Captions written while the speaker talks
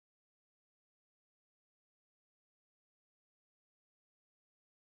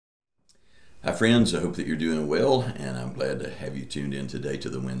Hi friends, I hope that you're doing well, and I'm glad to have you tuned in today to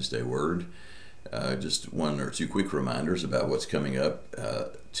the Wednesday Word. Just one or two quick reminders about what's coming up.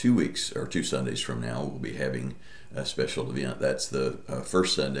 2 weeks or 2 Sundays from now, we'll be having a special event. That's the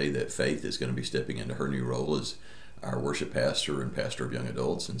first Sunday that Faith is going to be stepping into her new role as our worship pastor and pastor of young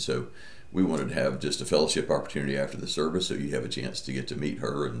adults. And so we wanted to have just a fellowship opportunity after the service so you have a chance to get to meet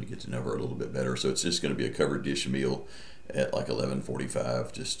her and get to know her a little bit better. So it's just going to be a covered dish meal at like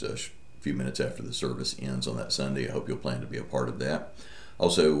 11:45, just a few minutes after the service ends on that Sunday. I hope you'll plan to be a part of that.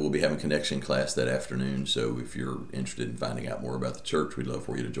 Also, we'll be having connection class that afternoon, so if you're interested in finding out more about the church, we'd love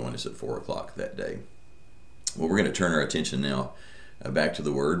for you to join us at 4 o'clock that day. Well, we're going to turn our attention now back to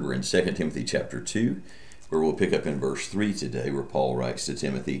the Word. We're in 2 Timothy chapter 2, where we'll pick up in verse 3 today, where Paul writes to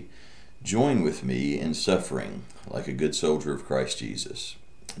Timothy, "Join with me in suffering like a good soldier of Christ Jesus.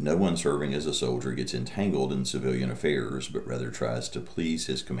 No one serving as a soldier gets entangled in civilian affairs, but rather tries to please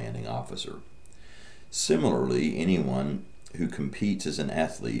his commanding officer. Similarly, anyone who competes as an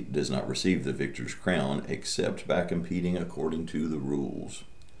athlete does not receive the victor's crown except by competing according to the rules.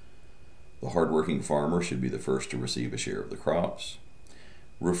 The hardworking farmer should be the first to receive a share of the crops.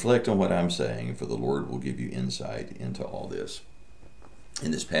 Reflect on what I'm saying, for the Lord will give you insight into all this."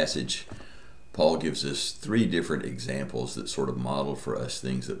 In this passage, Paul gives us three different examples that sort of model for us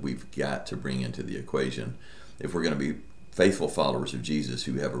things that we've got to bring into the equation if we're going to be faithful followers of Jesus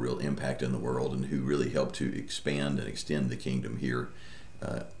who have a real impact in the world and who really help to expand and extend the kingdom here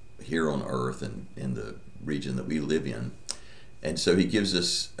on earth and in the region that we live in. And so he gives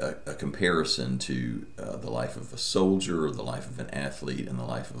us a comparison to the life of a soldier, the life of an athlete, and the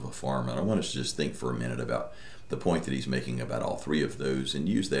life of a farmer. And I want us to just think for a minute about the point that he's making about all three of those and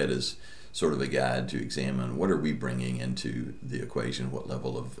use that as sort of a guide to examine what are we bringing into the equation, what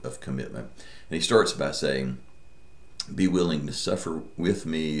level of commitment. And he starts by saying, "Be willing to suffer with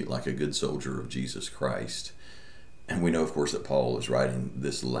me like a good soldier of Jesus Christ." And we know, of course, that Paul is writing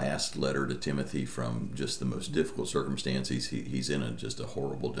this last letter to Timothy from just the most difficult circumstances. He's in just a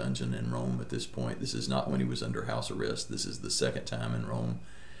horrible dungeon in Rome at this point. This is not when he was under house arrest. This is the second time in Rome.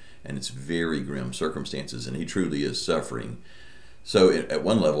 And it's very grim circumstances, and he truly is suffering. So at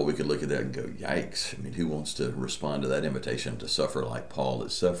one level, we could look at that and go, yikes. I mean, who wants to respond to that invitation to suffer like Paul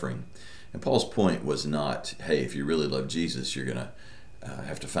is suffering? And Paul's point was not, hey, if you really love Jesus, you're going to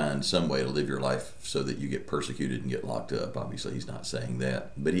have to find some way to live your life so that you get persecuted and get locked up. Obviously, he's not saying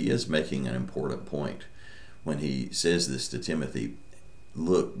that. But he is making an important point when he says this to Timothy.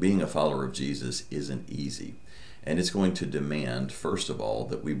 Look, being a follower of Jesus isn't easy. And it's going to demand, first of all,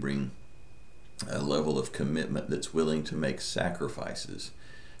 that we bring a level of commitment that's willing to make sacrifices.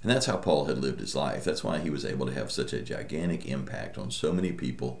 And that's how Paul had lived his life. That's why he was able to have such a gigantic impact on so many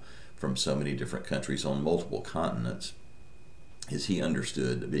people from so many different countries on multiple continents, is he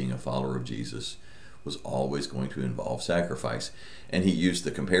understood that being a follower of Jesus was always going to involve sacrifice. And he used the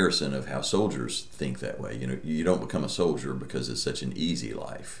comparison of how soldiers think that way. You know, you don't become a soldier because it's such an easy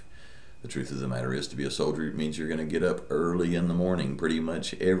life. The truth of the matter is, to be a soldier, it means you're going to get up early in the morning, pretty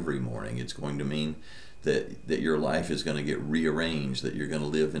much every morning. It's going to mean that your life is going to get rearranged, that you're going to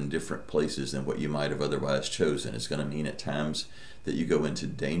live in different places than what you might have otherwise chosen. It's going to mean at times that you go into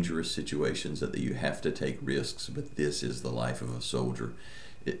dangerous situations, that you have to take risks, but this is the life of a soldier.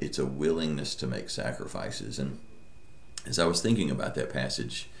 It's a willingness to make sacrifices. And as I was thinking about that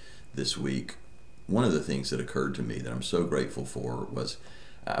passage this week, one of the things that occurred to me that I'm so grateful for was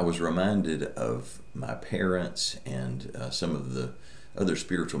I was reminded of my parents and some of the other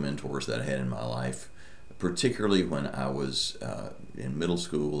spiritual mentors that I had in my life, particularly when I was in middle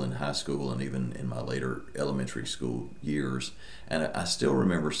school and high school and even in my later elementary school years. And I still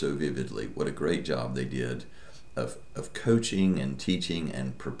remember so vividly what a great job they did of coaching and teaching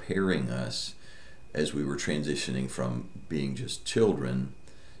and preparing us as we were transitioning from being just children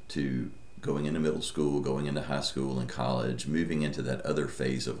to going into middle school, going into high school and college, moving into that other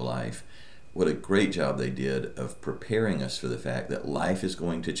phase of life. What a great job they did of preparing us for the fact that life is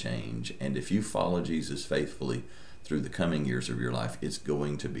going to change. And if you follow Jesus faithfully through the coming years of your life, it's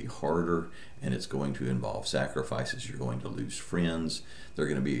going to be harder and it's going to involve sacrifices. You're going to lose friends. There are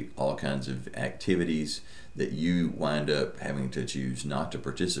going to be all kinds of activities that you wind up having to choose not to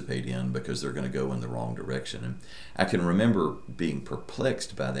participate in because they're going to go in the wrong direction. And I can remember being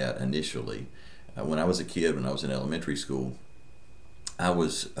perplexed by that initially. When I was a kid, when I was in elementary school, I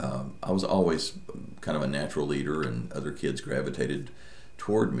was always kind of a natural leader, and other kids gravitated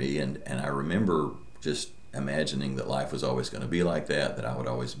toward me. And I remember just imagining that life was always going to be like that I would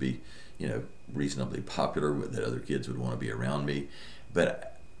always be, reasonably popular, that other kids would want to be around me.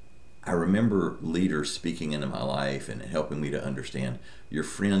 But I remember leaders speaking into my life and helping me to understand your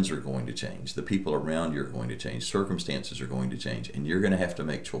friends are going to change. The people around you are going to change. Circumstances are going to change. And you're going to have to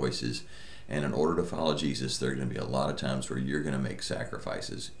make choices. And in order to follow Jesus, there are going to be a lot of times where you're going to make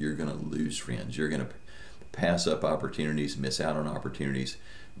sacrifices. You're going to lose friends. You're going to pass up opportunities, miss out on opportunities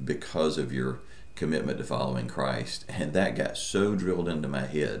because of your commitment to following Christ. And that got so drilled into my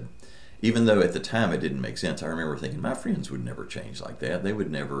head. Even though at the time it didn't make sense, I remember thinking my friends would never change like that. They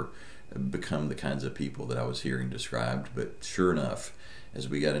would never become the kinds of people that I was hearing described. But sure enough, as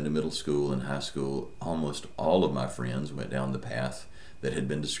we got into middle school and high school, almost all of my friends went down the path that had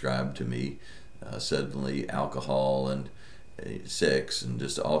been described to me. Suddenly alcohol and sex and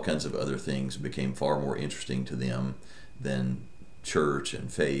just all kinds of other things became far more interesting to them than church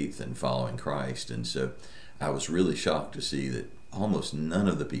and faith and following Christ. And so I was really shocked to see that almost none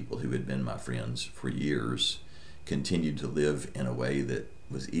of the people who had been my friends for years continued to live in a way that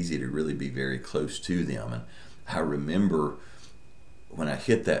was easy to really be very close to them. And I remember when I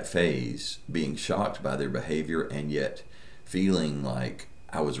hit that phase being shocked by their behavior and yet feeling like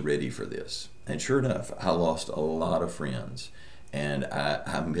I was ready for this. And sure enough, I lost a lot of friends and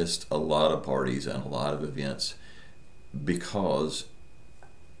I missed a lot of parties and a lot of events because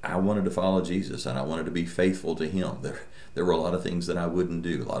I wanted to follow Jesus and I wanted to be faithful to Him. There were a lot of things that I wouldn't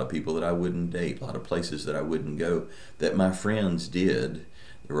do, a lot of people that I wouldn't date, a lot of places that I wouldn't go that my friends did.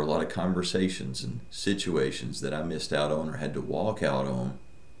 There were a lot of conversations and situations that I missed out on or had to walk out on.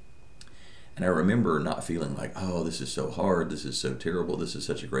 And I remember not feeling like, oh, this is so hard, this is so terrible, this is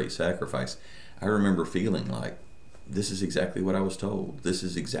such a great sacrifice. I remember feeling like, this is exactly what I was told. This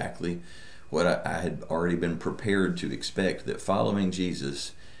is exactly what I had already been prepared to expect, that following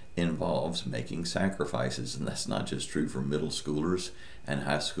Jesus involves making sacrifices. And that's not just true for middle schoolers and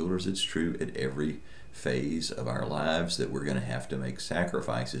high schoolers, it's true at every phase of our lives that we're going to have to make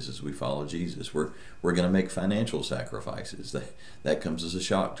sacrifices as we follow Jesus. We're going to make financial sacrifices. That comes as a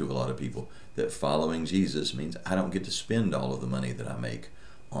shock to a lot of people, that following Jesus means I don't get to spend all of the money that I make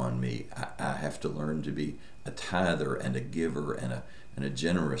on me. I have to learn to be a tither and a giver and a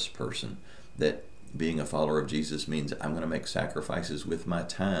generous person. That being a follower of Jesus means I'm going to make sacrifices with my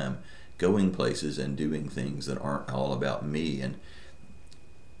time, going places and doing things that aren't all about me. And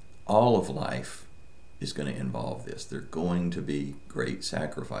all of life is going to involve this. They're going to be great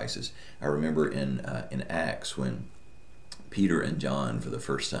sacrifices. I remember in Acts when Peter and John, for the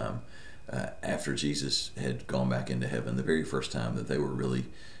first time, after Jesus had gone back into heaven, the very first time that they were really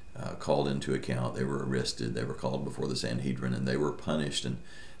called into account, they were arrested, they were called before the Sanhedrin, and they were punished and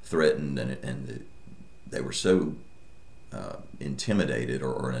threatened, and they were so intimidated,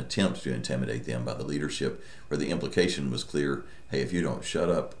 or an attempt to intimidate them by the leadership, where the implication was clear, hey, if you don't shut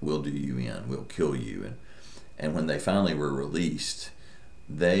up, we'll do you in, we'll kill you. And when they finally were released,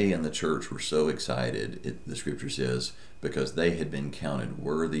 they and the church were so excited, the scripture says, because they had been counted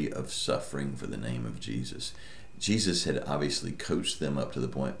worthy of suffering for the name of Jesus. Jesus had obviously coached them up to the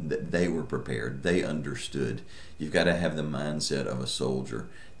point that they were prepared. They understood. You've got to have the mindset of a soldier.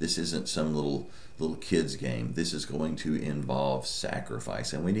 This isn't some little kid's game. This is going to involve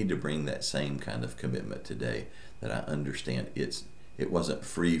sacrifice. And we need to bring that same kind of commitment today, that I understand it wasn't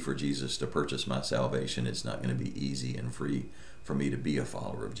free for Jesus to purchase my salvation. It's not going to be easy and free for me to be a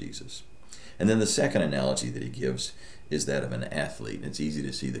follower of Jesus. And then the second analogy that he gives is that of an athlete. And it's easy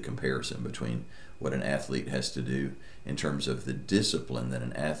to see the comparison between what an athlete has to do in terms of the discipline that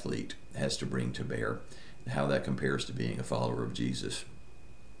an athlete has to bring to bear, and how that compares to being a follower of Jesus.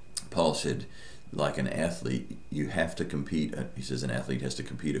 Paul said, like an athlete, you have to compete. He says an athlete has to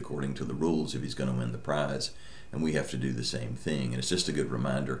compete according to the rules if he's going to win the prize, and we have to do the same thing. And it's just a good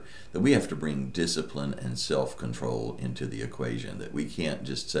reminder that we have to bring discipline and self-control into the equation, that we can't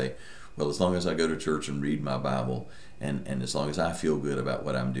just say, well, as long as I go to church and read my Bible, and as long as I feel good about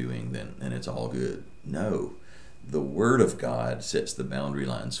what I'm doing, then it's all good. No, the Word of God sets the boundary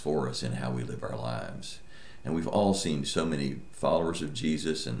lines for us in how we live our lives. And we've all seen so many followers of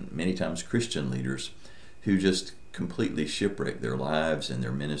Jesus, and many times Christian leaders, who just completely shipwreck their lives and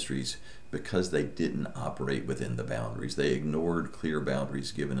their ministries because they didn't operate within the boundaries. They ignored clear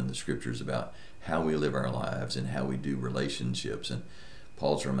boundaries given in the scriptures about how we live our lives and how we do relationships. And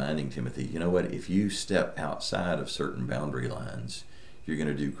Paul's reminding Timothy, you know what, if you step outside of certain boundary lines, you're going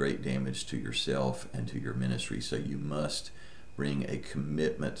to do great damage to yourself and to your ministry. So you must bring a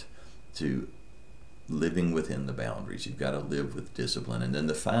commitment to living within the boundaries. You've got to live with discipline. And then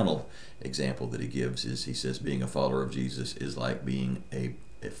the final example that he gives is, he says, being a follower of Jesus is like being a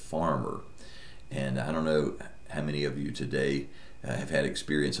farmer. And I don't know how many of you today have had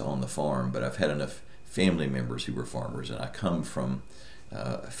experience on the farm, but I've had enough family members who were farmers, and I come from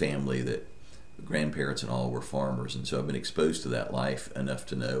a family that grandparents and all were farmers, and so I've been exposed to that life enough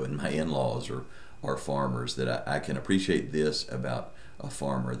to know, and my in-laws are farmers, that I can appreciate this about a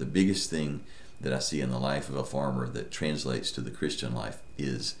farmer. The biggest thing that I see in the life of a farmer that translates to the Christian life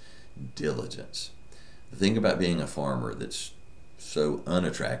is diligence. The thing about being a farmer that's so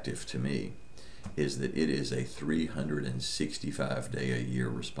unattractive to me is that it is a 365-day-a-year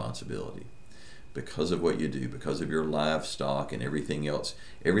responsibility. Because of what you do, because of your livestock and everything else,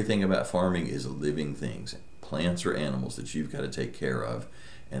 everything about farming is living things, plants or animals that you've got to take care of,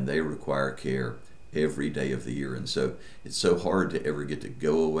 and they require care every day of the year. And so it's so hard to ever get to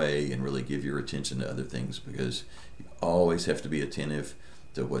go away and really give your attention to other things, because you always have to be attentive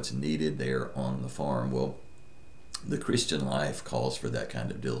to what's needed there on the farm. Well, the Christian life calls for that kind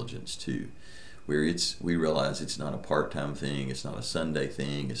of diligence too, where we realize it's not a part-time thing, it's not a Sunday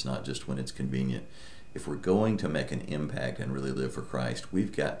thing, it's not just when it's convenient. If we're going to make an impact and really live for Christ,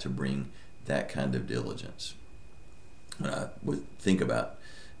 we've got to bring that kind of diligence. When I would think about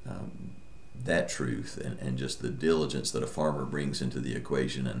that truth and just the diligence that a farmer brings into the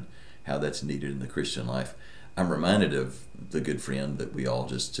equation and how that's needed in the Christian life, I'm reminded of the good friend that we all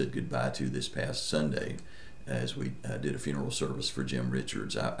just said goodbye to this past Sunday as we did a funeral service for Jim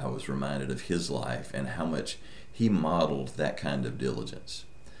Richards. I was reminded of his life and how much he modeled that kind of diligence.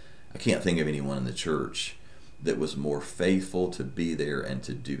 I can't think of anyone in the church that was more faithful to be there and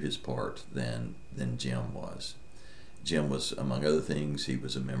to do his part than Jim was. Jim was, among other things, he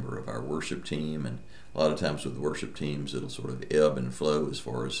was a member of our worship team, and a lot of times with worship teams it'll sort of ebb and flow as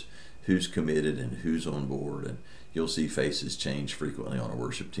far as who's committed and who's on board, and you'll see faces change frequently on a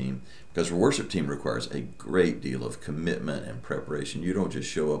worship team because a worship team requires a great deal of commitment and preparation. You don't just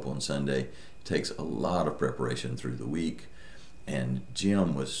show up on Sunday. It takes a lot of preparation through the week, and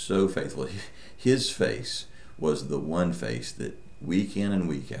Jim was so faithful. His face was the one face that week in and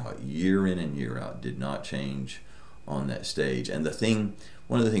week out, year in and year out, did not change on that stage. And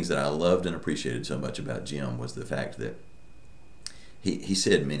one of the things that I loved and appreciated so much about Jim was the fact that he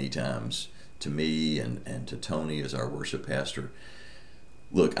said many times to me and to Tony as our worship pastor,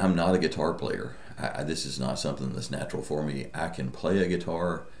 look, I'm not a guitar player. This is not something that's natural for me. I can play a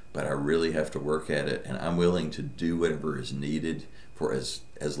guitar, but I really have to work at it, and I'm willing to do whatever is needed for as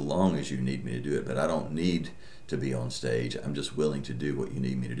long as you need me to do it, but I don't need to be on stage. I'm just willing to do what you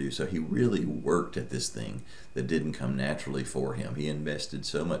need me to do. So he really worked at this thing that didn't come naturally for him. He invested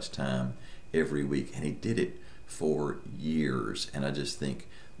so much time every week, and he did it for years. And I just think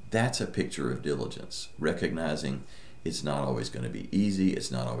that's a picture of diligence, recognizing it's not always going to be easy,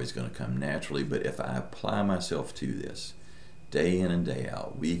 it's not always going to come naturally, but if I apply myself to this day in and day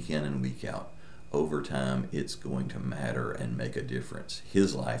out, week in and week out, over time it's going to matter and make a difference.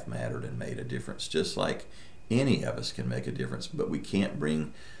 His life mattered and made a difference, just like any of us can make a difference, but we can't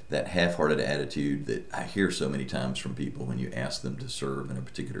bring that half-hearted attitude that I hear so many times from people when you ask them to serve in a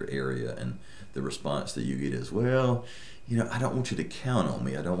particular area, and the response that you get is, well, I don't want you to count on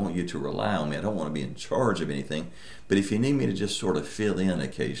me, I don't want you to rely on me, I don't want to be in charge of anything, but if you need me to just sort of fill in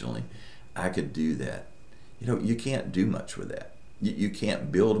occasionally, I could do that. You can't do much with that. You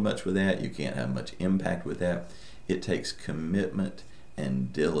can't build much with that. You can't have much impact with that. It takes commitment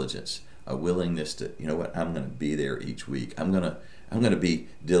and diligence, a willingness to, I'm going to be there each week. I'm going to be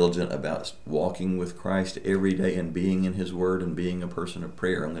diligent about walking with Christ every day and being in His Word and being a person of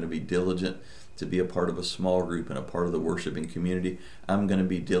prayer. I'm going to be diligent to be a part of a small group and a part of the worshiping community. I'm going to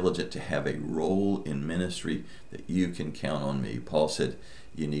be diligent to have a role in ministry that you can count on me. Paul said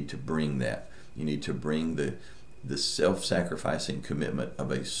you need to bring that. You need to bring the self-sacrificing commitment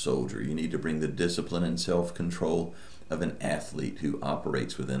of a soldier. You need to bring the discipline and self-control of an athlete who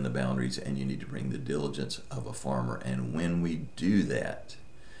operates within the boundaries, and you need to bring the diligence of a farmer. And when we do that,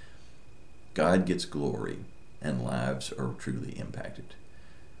 God gets glory and lives are truly impacted.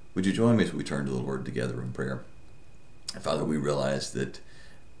 Would you join me as we turn to the Lord together in prayer? Father, we realize that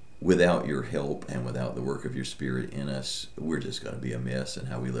without your help and without the work of your Spirit in us, we're just going to be a mess in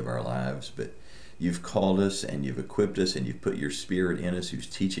how we live our lives. But you've called us and you've equipped us and you've put your Spirit in us who's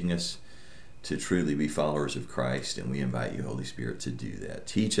teaching us to truly be followers of Christ, and we invite you, Holy Spirit, to do that.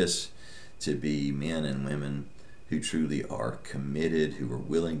 Teach us to be men and women who truly are committed, who are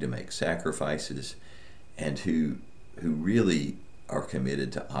willing to make sacrifices, and who really are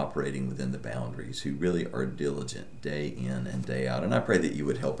committed to operating within the boundaries, who really are diligent day in and day out. And I pray that you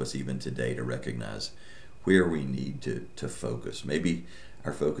would help us even today to recognize where we need to focus. Maybe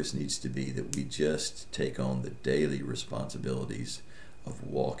our focus needs to be that we just take on the daily responsibilities of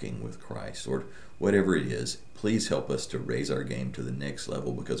walking with Christ, or whatever it is. Please help us to raise our game to the next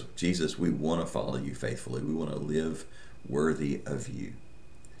level, because Jesus, we want to follow you faithfully. We want to live worthy of you.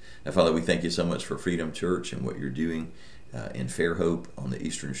 Now, Father, we thank you so much for Freedom Church and what you're doing in Fairhope on the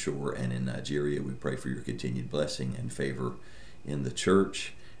Eastern Shore and in Nigeria. We pray for your continued blessing and favor in the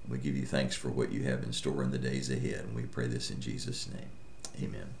church. We give you thanks for what you have in store in the days ahead. And we pray this in Jesus' name.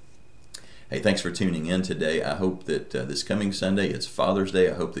 Amen. Hey, thanks for tuning in today. I hope that this coming Sunday, it's Father's Day.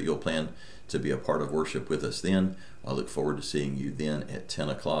 I hope that you'll plan to be a part of worship with us then. I look forward to seeing you then at 10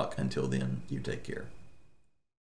 o'clock. Until then, you take care.